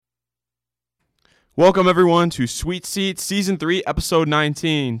Welcome, everyone, to Sweet Seats, Season 3, Episode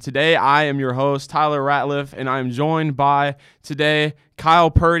 19. Today, I am your host, Tyler Ratliff, and I am joined by, today, Kyle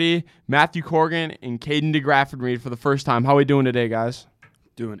Purdy, Matthew Corrigan, and Caden DeGraffenreid for the first time. How are we doing today, guys?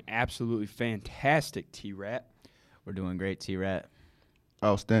 Doing absolutely fantastic, T-Rat. We're doing great, T-Rat.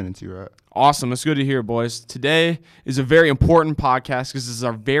 Outstanding, T-Rat. Awesome. It's good to hear, boys. Today is a very important podcast because this is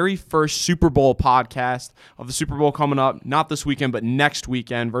our very first Super Bowl podcast of the Super Bowl coming up, not this weekend, but next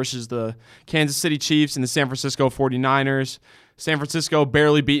weekend versus the Kansas City Chiefs and the San Francisco 49ers. San Francisco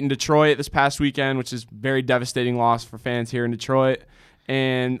barely beating Detroit this past weekend, which is a very devastating loss for fans here in Detroit.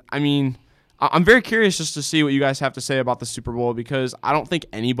 And, I'm very curious just to see what you guys have to say about the Super Bowl because I don't think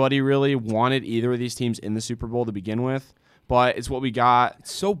anybody really wanted either of these teams in the Super Bowl to begin with. But it's what we got.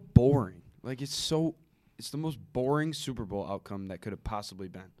 It's so boring. It's the most boring Super Bowl outcome that could have possibly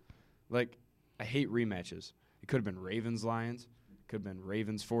been. I hate rematches. It could have been Ravens-Lions. It could have been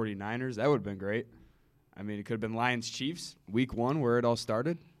Ravens-49ers. That would have been great. It could have been Lions-Chiefs, Week 1, where it all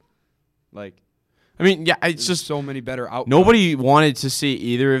started. It's just so many better outcomes. Nobody wanted to see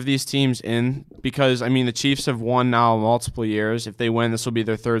either of these teams in because, the Chiefs have won now multiple years. If they win, this will be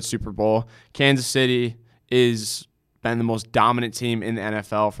their third Super Bowl. Kansas City is been the most dominant team in the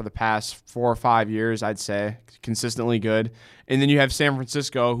NFL for the past 4 or 5 years, I'd say, consistently good. And then you have San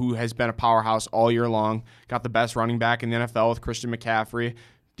Francisco, who has been a powerhouse all year long, got the best running back in the NFL with Christian McCaffrey,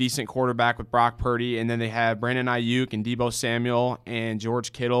 decent quarterback with Brock Purdy, and then they have Brandon Ayuk and Deebo Samuel and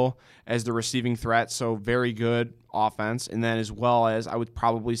George Kittle as the receiving threat, so very good offense. And then as well as, I would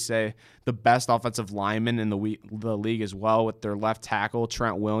probably say, the best offensive lineman in the league as well with their left tackle,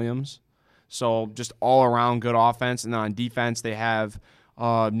 Trent Williams. So just all-around good offense. And then on defense, they have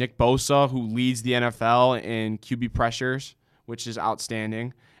Nick Bosa, who leads the NFL in QB pressures, which is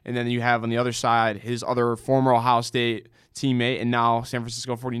outstanding. And then you have on the other side his other former Ohio State teammate and now San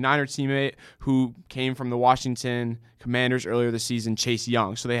Francisco 49er teammate who came from the Washington Commanders earlier this season, Chase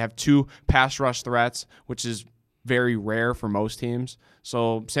Young. So they have 2 pass rush threats, which is very rare for most teams.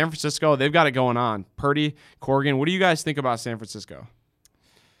 So San Francisco, they've got it going on. Purdy, Corrigan, what do you guys think about San Francisco?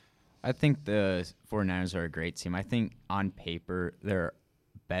 I think the 49ers are a great team. I think on paper they're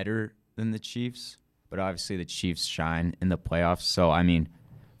better than the Chiefs, but obviously the Chiefs shine in the playoffs. So,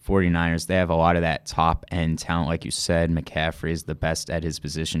 49ers, they have a lot of that top-end talent. Like you said, McCaffrey is the best at his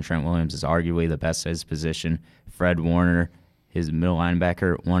position. Trent Williams is arguably the best at his position. Fred Warner, his middle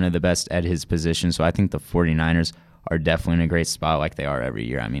linebacker, one of the best at his position. So I think the 49ers are definitely in a great spot like they are every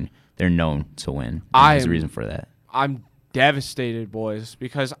year. They're known to win. There's a reason for that. I'm devastated, boys,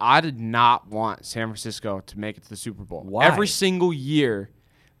 because I did not want San Francisco to make it to the Super Bowl. Why? Every single year,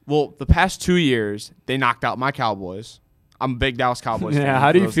 the past 2 years, they knocked out my Cowboys. I'm a big Dallas Cowboys fan. Yeah,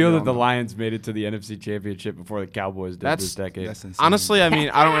 how do you feel that the Lions made it to the NFC Championship before the Cowboys did this decade? That's insane. Honestly, I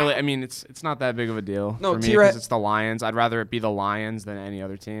don't really. It's not that big of a deal for me because it's the Lions. I'd rather it be the Lions than any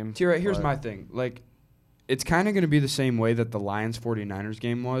other team. T-Rat, here's my thing. It's kind of going to be the same way that the Lions-49ers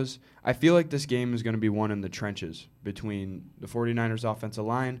game was. I feel like this game is going to be won in the trenches between the 49ers offensive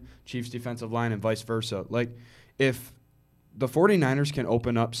line, Chiefs defensive line, and vice versa. If the 49ers can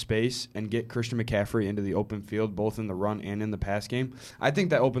open up space and get Christian McCaffrey into the open field, both in the run and in the pass game, I think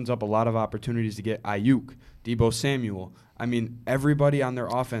that opens up a lot of opportunities to get Ayuk, Deebo Samuel. Everybody on their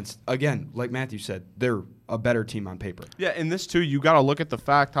offense, again, like Matthew said, they're a better team on paper. Yeah, in this, too, you got to look at the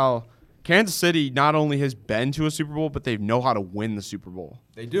fact how Kansas City not only has been to a Super Bowl, but they know how to win the Super Bowl.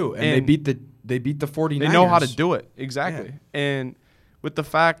 They do, and they beat the 49ers. They know how to do it, exactly. Yeah. And with the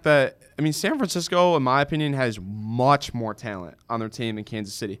fact that, San Francisco, in my opinion, has much more talent on their team than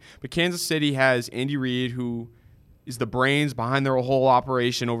Kansas City. But Kansas City has Andy Reid, who is the brains behind their whole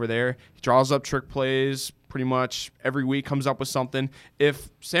operation over there. He draws up trick plays pretty much every week, comes up with something. If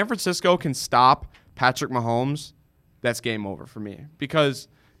San Francisco can stop Patrick Mahomes, that's game over for me. Because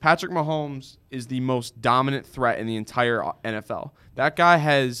Patrick Mahomes is the most dominant threat in the entire NFL. That guy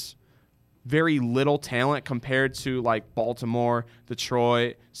has very little talent compared to Baltimore,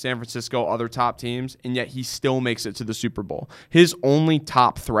 Detroit, San Francisco, other top teams, and yet he still makes it to the Super Bowl. His only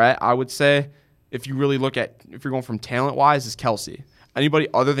top threat, I would say, if you're going from talent-wise, is Kelsey. Anybody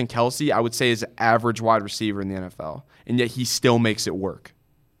other than Kelsey, I would say, is an average wide receiver in the NFL, and yet he still makes it work.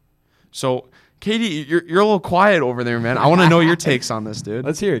 So, Katie, you're a little quiet over there, man. I want to know your takes on this, dude.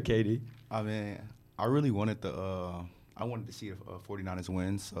 Let's hear it, Katie. I really wanted I wanted to see the 49ers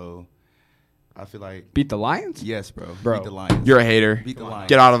win, so I feel like beat the Lions? Yes, bro. Beat the Lions. You're a hater. Beat the Lions.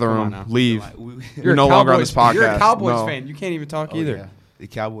 Get out of the room. Leave. You're no longer on this podcast. You're a Cowboys fan. You can't even talk either. Yeah. The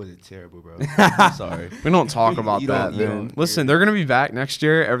Cowboys are terrible, bro. I'm sorry. We don't talk about that, man. Listen, they're going to be back next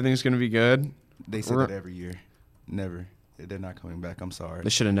year. Everything's going to be good. They say that every year. Never. They're not coming back. I'm sorry. They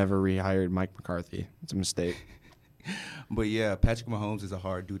should have never rehired Mike McCarthy. It's a mistake. But yeah, Patrick Mahomes is a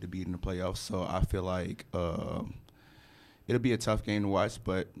hard dude to beat in the playoffs. So I feel like it'll be a tough game to watch,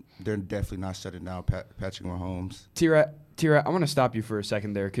 but they're definitely not shutting down Patrick Mahomes. T-Rat, I want to stop you for a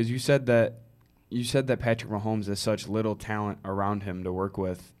second there because you said that Patrick Mahomes has such little talent around him to work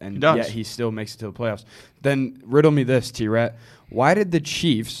with, and yet he still makes it to the playoffs. Then riddle me this, T-Rat. Why did the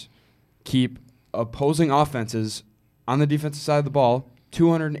Chiefs keep opposing offenses on the defensive side of the ball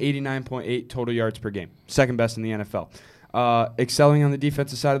 289.8 total yards per game, second best in the NFL? Excelling on the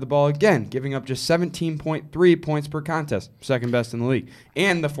defensive side of the ball again, giving up just 17.3 points per contest, second best in the league,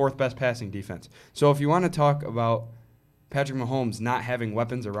 and the fourth best passing defense. So if you want to talk about Patrick Mahomes not having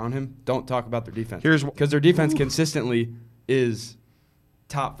weapons around him, don't talk about their defense. Because their defense consistently is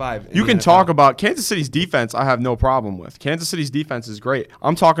top 5. You can talk about Kansas City's defense. I have no problem with. Kansas City's defense is great.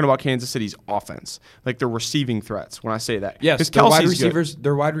 I'm talking about Kansas City's offense, like their receiving threats. When I say that, yes, their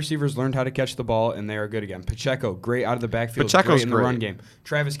wide receivers learned how to catch the ball, and they are good again. Pacheco, great out of the backfield, great in the run game.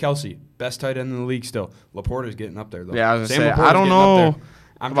 Travis Kelce, best tight end in the league still. Laporta's getting up there though. Yeah, I was gonna say, I don't know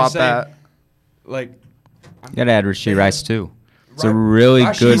about that. You gotta add Rashee Rice too. It's a really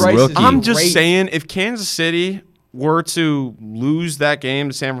good rookie. I'm just saying, if Kansas City were to lose that game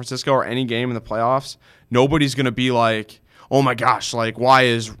to San Francisco or any game in the playoffs, nobody's going to be like, oh my gosh, like why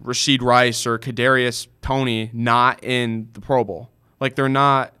is Rashee Rice or Kadarius Toney not in the Pro Bowl? Like they're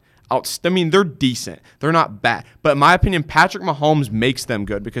not they're decent. They're not bad. But in my opinion, Patrick Mahomes makes them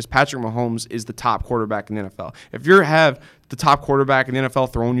good because Patrick Mahomes is the top quarterback in the NFL. If you have the top quarterback in the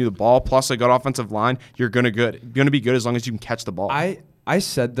NFL throwing you the ball plus a good offensive line, you're going to be good as long as you can catch the ball. I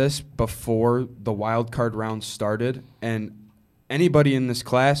said this before the wild card round started, and anybody in this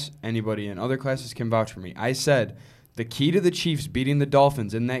class, anybody in other classes can vouch for me. I said the key to the Chiefs beating the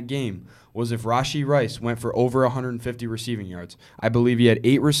Dolphins in that game was if Rashee Rice went for over 150 receiving yards. I believe he had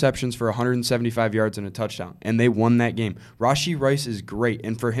 8 receptions for 175 yards and a touchdown, and they won that game. Rashee Rice is great,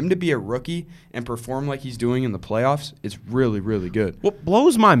 and for him to be a rookie and perform like he's doing in the playoffs, it's really, really good. What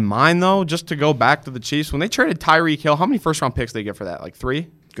blows my mind, though, just to go back to the Chiefs, when they traded Tyreek Hill, how many first-round picks did they get for that? Like 3?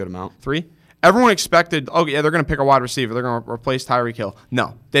 Good amount. 3? Everyone expected, oh, yeah, they're going to pick a wide receiver. They're going to replace Tyreek Hill.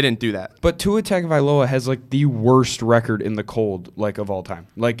 No, they didn't do that. But Tua Tagovailoa has, like, the worst record in the cold, like, of all time.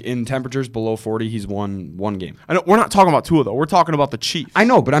 Like, in temperatures below 40, he's won one game. I know, we're not talking about Tua, though. We're talking about the Chiefs. I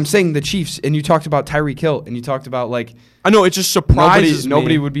know, but I'm saying the Chiefs, and you talked about Tyreek Hill, and you talked about, like... I know, it just surprises me.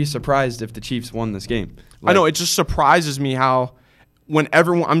 Nobody would be surprised if the Chiefs won this game. Like, I know, it just surprises me how when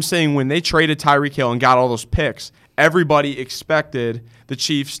they traded Tyreek Hill and got all those picks, everybody expected the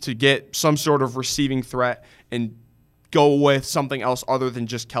Chiefs to get some sort of receiving threat and go with something else other than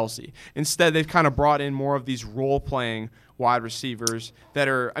just Kelce. Instead, they've kind of brought in more of these role-playing wide receivers that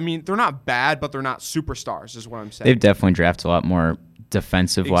are, they're not bad, but they're not superstars is what I'm saying. They've definitely drafted a lot more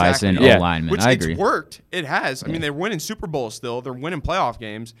defensive-wise and O-linemen. I agree. It's worked. It has. They're winning Super Bowls still. They're winning playoff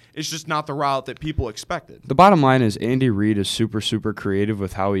games. It's just not the route that people expected. The bottom line is Andy Reid is super, super creative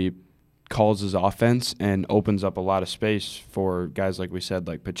with how he calls his offense and opens up a lot of space for guys like we said,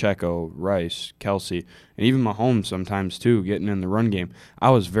 like Pacheco, Rice, Kelce, and even Mahomes sometimes too, getting in the run game. I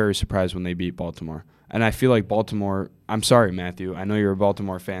was very surprised when they beat Baltimore. And I feel like Baltimore, I'm sorry, Matthew, I know you're a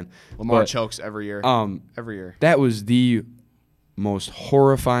Baltimore fan. Lamar chokes every year. Every year. That was the most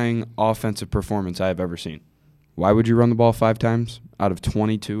horrifying offensive performance I have ever seen. Why would you run the ball 5 times out of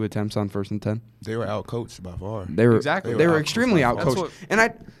 22 attempts on 1st and 10? They were outcoached by far. They were extremely outcoached.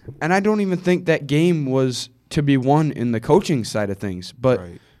 And I don't even think that game was to be won in the coaching side of things. But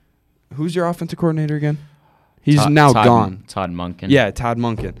who's your offensive coordinator again? He's now gone. Todd Monken. Yeah, Todd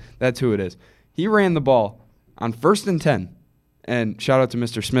Monken. That's who it is. He ran the ball on 1st and 10. And shout out to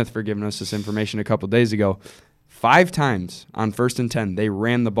Mr. Smith for giving us this information a couple days ago. 5 times on 1st and 10, they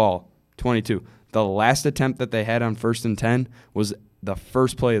ran the ball, 22. The last attempt that they had on 1st and 10 was the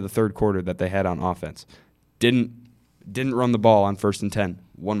first play of the third quarter that they had on offense. Didn't run the ball on 1st and 10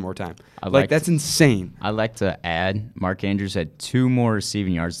 one more time. That's insane. I'd like to add, Mark Andrews had 2 more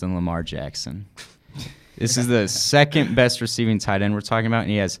receiving yards than Lamar Jackson. This is the second best receiving tight end we're talking about,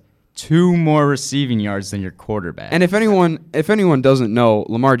 and he has 2 more receiving yards than your quarterback. And if anyone doesn't know,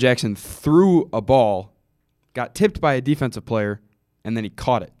 Lamar Jackson threw a ball, got tipped by a defensive player, and then he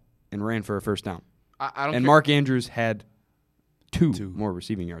caught it and ran for a first down. Mark Andrews had 2 more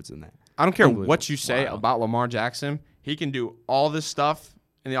receiving yards than that. I don't care what you say about Lamar Jackson. He can do all this stuff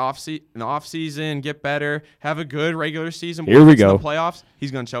in the offseason, get better, have a good regular season. Here we go. In the playoffs,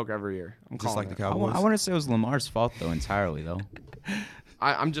 he's going to choke every year. I'm just like it. the Cowboys. I want to say it was Lamar's fault, though, entirely, though.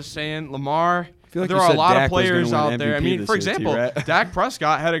 I'm just saying, Lamar, like there are a lot Dak of players out there. MVP for example, year, Dak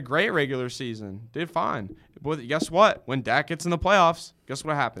Prescott had a great regular season. Did fine. But guess what? When Dak gets in the playoffs, guess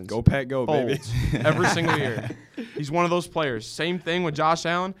what happens? Go Pat, go, baby. Folds every single year. He's one of those players. Same thing with Josh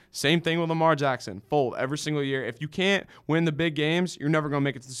Allen. Same thing with Lamar Jackson. Fold every single year. If you can't win the big games, you're never going to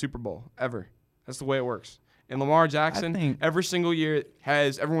make it to the Super Bowl, ever. That's the way it works. And Lamar Jackson, every single year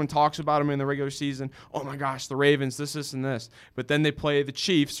everyone talks about him in the regular season. Oh, my gosh, the Ravens, this, and this. But then they play the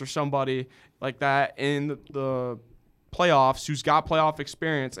Chiefs or somebody like that in the playoffs who's got playoff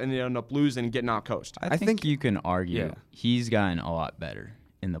experience, and they end up losing and getting out coached. I think you can argue he's gotten a lot better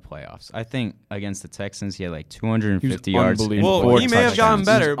in the playoffs. I think against the Texans, he had like 250 yards. Well, he may have gotten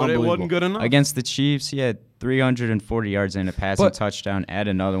better, but it wasn't good enough. Against the Chiefs, he had 340 yards and a passing touchdown. Add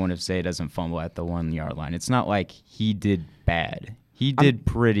another one if Zay doesn't fumble at the 1 yard line. It's not like he did bad. He did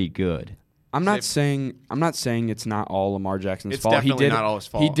pretty good. I'm not saying it's not all Lamar Jackson's it's fault. Definitely not all his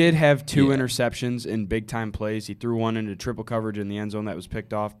fault. He did have 2 interceptions in big time plays. He threw one into triple coverage in the end zone that was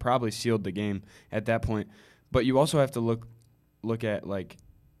picked off. Probably sealed the game at that point. But you also have to look at like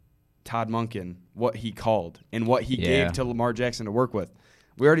Todd Monken, what he called and what he gave to Lamar Jackson to work with.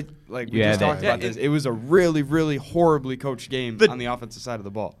 We already just talked about this. It was a really, really horribly coached game on the offensive side of the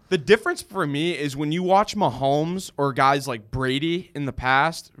ball. The difference for me is when you watch Mahomes or guys like Brady in the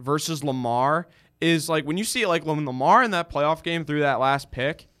past versus Lamar is like when you see like when Lamar in that playoff game threw that last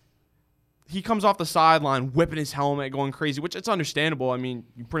pick, he comes off the sideline whipping his helmet, going crazy, which it's understandable. I mean,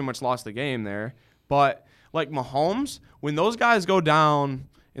 you pretty much lost the game there. But like Mahomes, when those guys go down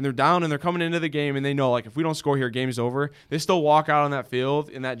and they're down and they're coming into the game and they know, like, if we don't score here, game's over, they still walk out on that field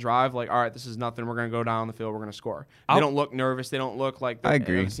in that drive like, all right, this is nothing. We're going to go down the field. We're going to score. They don't look nervous. They don't look like the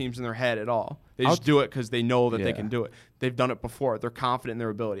team's in their head at all. They just do it because they know that they can do it. They've done it before. They're confident in their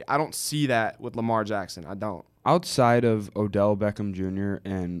ability. I don't see that with Lamar Jackson. I don't. Outside of Odell Beckham Jr.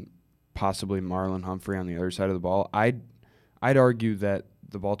 and possibly Marlon Humphrey on the other side of the ball, I'd argue that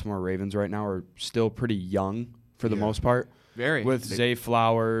the Baltimore Ravens right now are still pretty young for the most part. Very. With Zay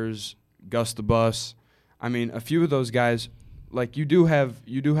Flowers, Gus the Bus. I mean, a few of those guys, like you do have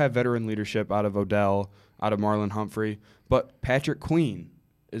veteran leadership out of Odell, out of Marlon Humphrey, but Patrick Queen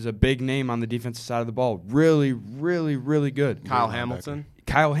is a big name on the defensive side of the ball. Really, really, really good. Kyle Hamilton,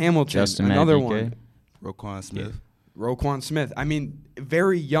 Justin another Madubuike. one. Roquan Smith. I mean,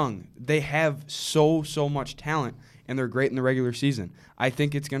 very young. They have so much talent, and they're great in the regular season. I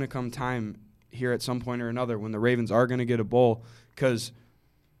think it's going to come time here at some point or another when the Ravens are going to get a bowl because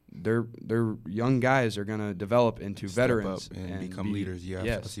their young guys are going to develop into veterans up and become leaders.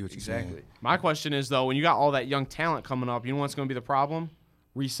 Yeah, I see what you're saying. My question is, though, when you got all that young talent coming up, you know what's going to be the problem?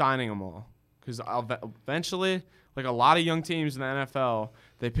 Re-signing them all. Because eventually, like a lot of young teams in the NFL,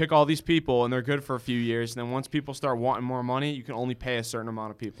 they pick all these people, and they're good for a few years. And then once people start wanting more money, you can only pay a certain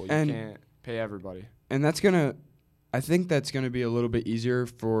amount of people. You can't pay everybody. And I think that's going to be a little bit easier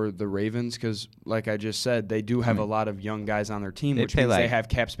for the Ravens because, like I just said, they do have a lot of young guys on their team, which means they have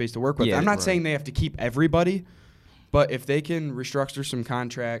cap space to work with. I'm not saying they have to keep everybody, but if they can restructure some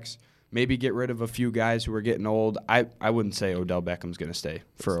contracts, maybe get rid of a few guys who are getting old, I wouldn't say Odell Beckham's going to stay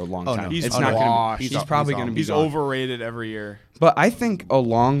for a long time. No. He's not going to. He's probably going to be. He's overrated every year. But I think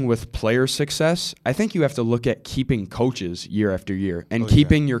along with player success, I think you have to look at keeping coaches year after year and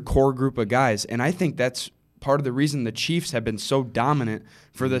keeping your core group of guys, and I think that's part of the reason the Chiefs have been so dominant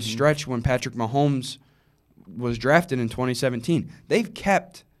for the stretch when Patrick Mahomes was drafted in 2017. They've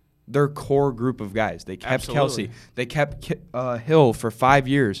kept their core group of guys. They kept Kelsey. They kept Hill for 5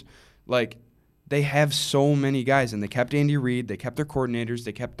 years. Like, they have so many guys, and they kept Andy Reid. They kept their coordinators.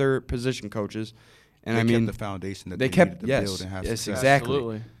 They kept their position coaches. And they kept the foundation that they needed to build and have success. Exactly.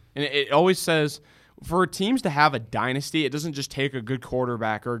 Absolutely. And it always says, for teams to have a dynasty, it doesn't just take a good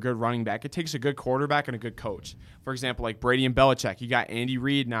quarterback or a good running back. It takes a good quarterback and a good coach. For example, like Brady and Belichick. You got Andy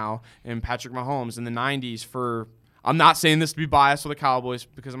Reid now and Patrick Mahomes in the 90s for – I'm not saying this to be biased with the Cowboys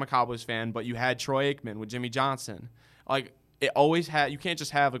because I'm a Cowboys fan, but you had Troy Aikman with Jimmy Johnson. Like, it always had – you can't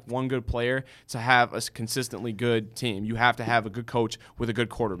just have like one good player to have a consistently good team. You have to have a good coach with a good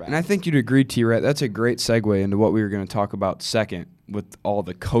quarterback. And I think you'd agree, T-Rat, that's a great segue into what we were going to talk about second with all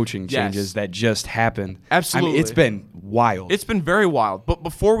the coaching changes that just happened. Absolutely. I mean, it's been wild. It's been very wild. But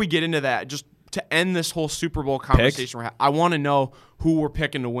before we get into that, just to end this whole Super Bowl conversation, I want to know who we're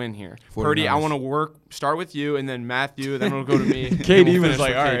picking to win here. Purdy, I want to start with you, and then Matthew, then it'll go to me. KD was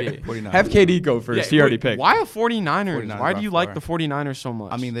like, all right, 49ers. Have KD go first. He already picked. Why a 49ers? Why do you like the 49ers so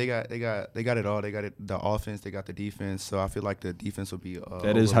much? I mean, they got it all. They got the offense, they got the defense. So I feel like the defense will be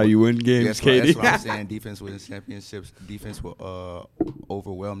that is how you win games, KD. That's what I'm saying. Defense wins championships. Defense will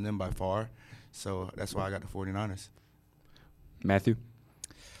overwhelm them by far. So that's why I got the 49ers. Matthew?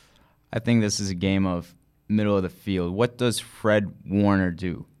 I think this is a game of middle of the field. What does Fred Warner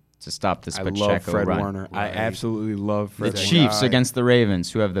do? to stop this I Pacheco love Fred run. Warner. I Right. absolutely love The Fred Chiefs Warner. against the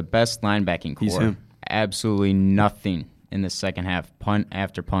Ravens, who have the best linebacking He's core, him. absolutely nothing in the second half. Punt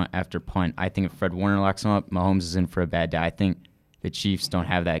after punt after punt. I think if Fred Warner locks him up, Mahomes is in for a bad day. I think the Chiefs don't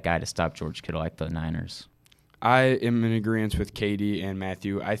have that guy to stop George Kittle like the Niners. I am in agreement with KD and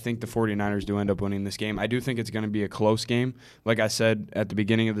Matthew. I think the 49ers do end up winning this game. I do think it's going to be a close game. Like I said at the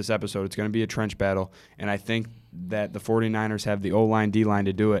beginning of this episode, it's going to be a trench battle, and I think that the 49ers have the O-line, D-line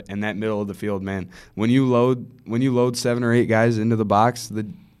to do it, and that middle of the field, man. When you load 7 or 8 guys into the box, the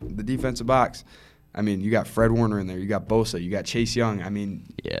defensive box, I mean, you got Fred Warner in there, you got Bosa, you got Chase Young. I mean,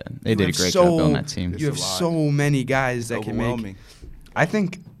 Yeah, they you did a have great so- job building that team. you have It's a lot. so many guys that can make. Overwhelming. I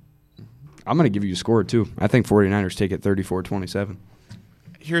think I'm going to give you a score, too. I think 49ers take it 34-27.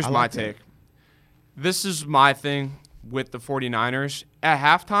 Here's I my like that. take. This is my thing with the 49ers. At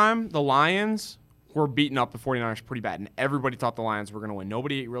halftime, the Lions were beating up the 49ers pretty bad, and everybody thought the Lions were going to win.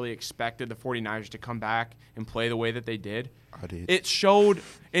 Nobody really expected the 49ers to come back and play the way that they did. I did. It showed,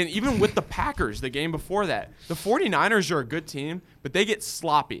 and even with the Packers, the game before that, the 49ers are a good team, but they get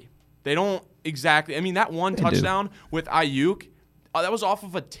sloppy. They don't exactly – I mean, that one They do. touchdown with Ayuk, that was off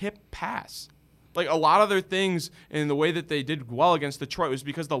of a tip pass. Like, a lot of their things and the way that they did well against Detroit was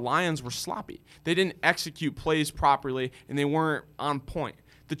because the Lions were sloppy. They didn't execute plays properly, and they weren't on point.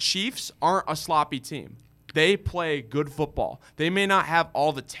 The Chiefs aren't a sloppy team. They play good football. They may not have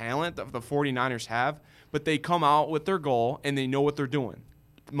all the talent that the 49ers have, but they come out with their goal, and they know what they're doing.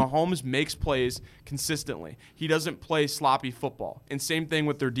 Mahomes makes plays consistently. He doesn't play sloppy football. And same thing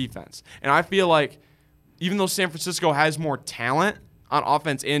with their defense. And I feel like even though San Francisco has more talent on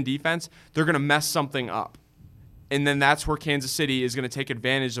offense and defense, they're going to mess something up. And then that's where Kansas City is going to take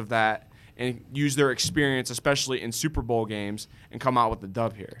advantage of that and use their experience, especially in Super Bowl games, and come out with the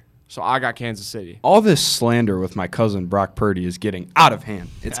dub here. So I got Kansas City. All this slander with my cousin Brock Purdy is getting out of hand.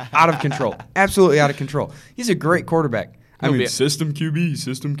 It's out of control. Absolutely out of control. He's a great quarterback. He'll be system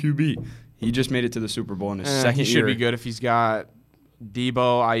QB. He just made it to the Super Bowl in his second he year. should be good if he's got Debo,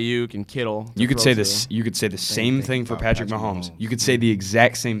 Ayuk, and Kittle. to You could throw say to. this. You could say the same thing thing for about Patrick Patrick Mahomes. Mahomes. You could say the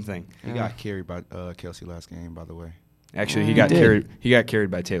exact same thing. He got carried by Kelsey last game, by the way. Actually, he got did. carried. He got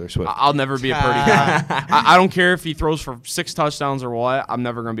carried by Taylor Swift. I'll never be a Purdy guy. I don't care if he throws for 6 touchdowns or what. I'm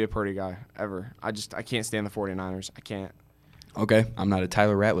never going to be a Purdy guy, ever. I can't stand the 49ers. I can't. Okay, I'm not a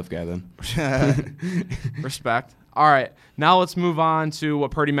Tyler Ratliff guy then. Respect. All right, now let's move on to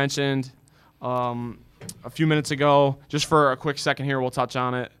what Purdy mentioned a few minutes ago. Just for a quick second here, we'll touch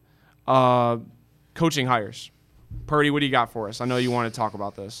on it. Coaching hires. Purdy, what do you got for us? I know you want to talk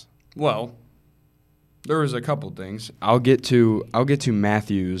about this. Well, there was a couple things. I'll get to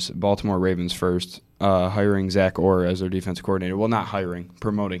Matthews, Baltimore Ravens first, hiring Zach Orr as their defensive coordinator. Well, not hiring,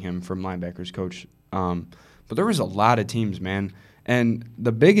 promoting him from linebackers coach. But there was a lot of teams, man. And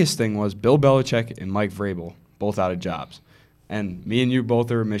the biggest thing was Bill Belichick and Mike Vrabel, both out of jobs. And me and you both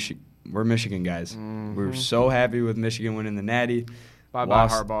are we're Michigan guys. We're so happy with Michigan winning the Natty. Bye-bye,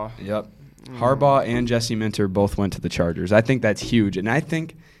 Harbaugh. Yep. Harbaugh and Jesse Minter both went to the Chargers. I think that's huge. And I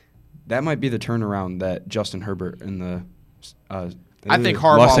think that might be the turnaround that Justin Herbert and the I think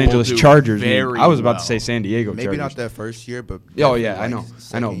Harbaugh Los will Angeles do Chargers. very I was about well. to say San Diego Maybe Chargers. not that first year, but Oh, definitely, yeah, I know.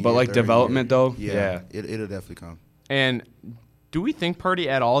 second But, year, like, third development, year. though, Yeah, yeah. It'll definitely come. And do we think, Purdy,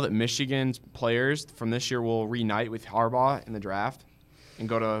 at all that Michigan's players from this year will reunite with Harbaugh in the draft and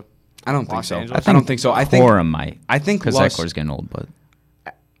go to I don't think Los so. Angeles? I don't think so. I think Cora might. I think Because Los- Eckler's getting old, but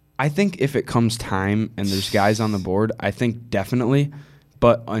I think if it comes time and there's guys on the board, I think definitely.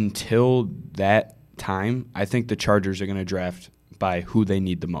 But until that time, I think the Chargers are going to draft by who they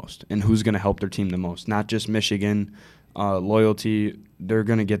need the most and who's going to help their team the most. Not just Michigan loyalty. They're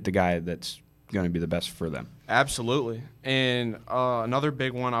going to get the guy that's going to be the best for them. Absolutely. And another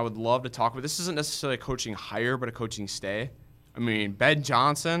big one I would love to talk about. This isn't necessarily a coaching hire, but a coaching stay. I mean, Ben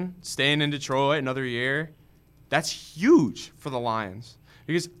Johnson staying in Detroit another year, that's huge for the Lions.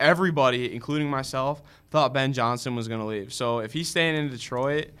 Because everybody, including myself, thought Ben Johnson was going to leave. So if he's staying in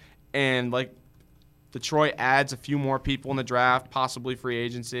Detroit and, like, Detroit adds a few more people in the draft, possibly free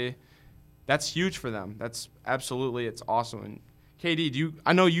agency, that's huge for them. That's absolutely, it's awesome. And KD,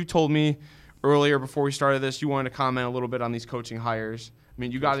 I know you told me earlier before we started this, you wanted to comment a little bit on these coaching hires. I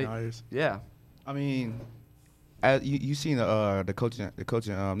mean, you got it. Yeah. I mean, you seen the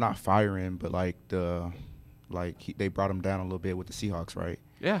coaching not firing, but they brought him down a little bit with the Seahawks, right?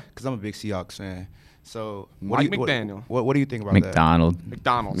 Yeah. Because I'm a big Seahawks fan. So Mike McDaniel. What do you think about McDonald.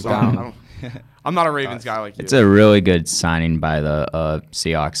 McDonald's. McDonald. I'm not a Ravens guy like you. It's a really good signing by the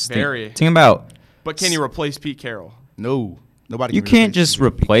Seahawks. Very. Think about But can you replace Pete Carroll? No, nobody. you can can't replace just Pete.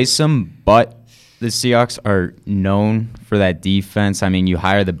 replace him, but the Seahawks are known for that defense. I mean, you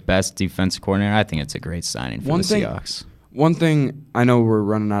hire the best defense coordinator. I think it's a great signing for the Seahawks. One thing, I know we're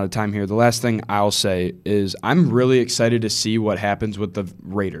running out of time here. The last thing I'll say is I'm really excited to see what happens with the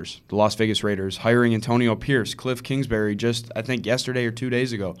Raiders, the Las Vegas Raiders, hiring Antonio Pierce, Cliff Kingsbury just, I think, yesterday or 2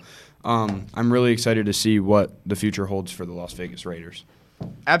 days ago. I'm really excited to see what the future holds for the Las Vegas Raiders.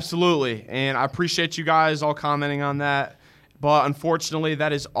 Absolutely, and I appreciate you guys all commenting on that. But unfortunately,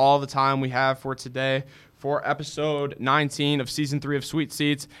 that is all the time we have for today for episode 19 of Season 3 of Sweet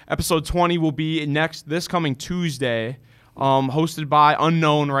Seats. Episode 20 will be this coming Tuesday, hosted by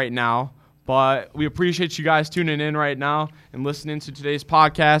unknown right now. But we appreciate you guys tuning in right now and listening to today's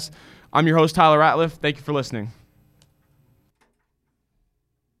podcast. I'm your host, Tyler Ratliff. Thank you for listening.